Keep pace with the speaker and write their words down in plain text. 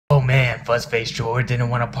old man, Fuzzface George, didn't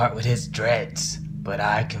want to part with his dreads, but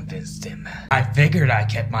I convinced him. I figured I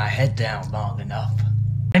kept my head down long enough.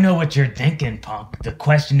 I know what you're thinking, punk. The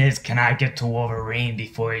question is, can I get to Wolverine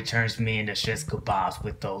before he turns me into shish kebabs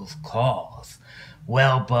with those claws?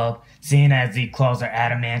 Well, bub, seeing as these claws are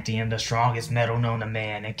adamantium, the strongest metal known to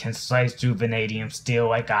man, and can slice through vanadium steel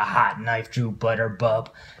like a hot knife through butter,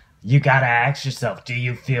 bub, you gotta ask yourself, do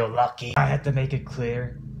you feel lucky? I have to make it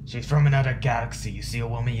clear. She's from another galaxy. You see a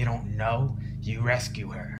woman you don't know, you rescue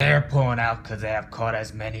her. They're pulling out because they have caught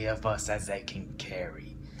as many of us as they can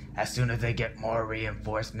carry. As soon as they get more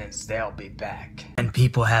reinforcements, they'll be back. And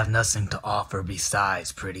people have nothing to offer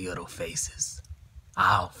besides pretty little faces.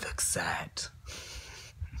 I'll fix that.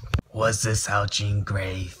 Was this how Jean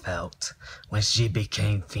Grey felt when she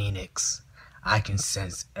became Phoenix? I can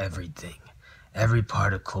sense everything, every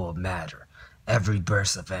particle of matter, every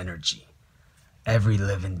burst of energy, every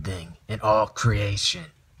living thing in all creation.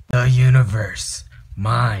 The universe,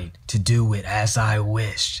 mine to do it as I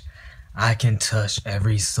wish. I can touch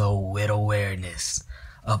every soul with awareness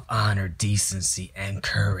of honor, decency, and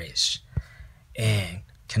courage, and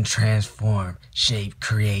can transform, shape,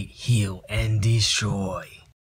 create, heal, and destroy.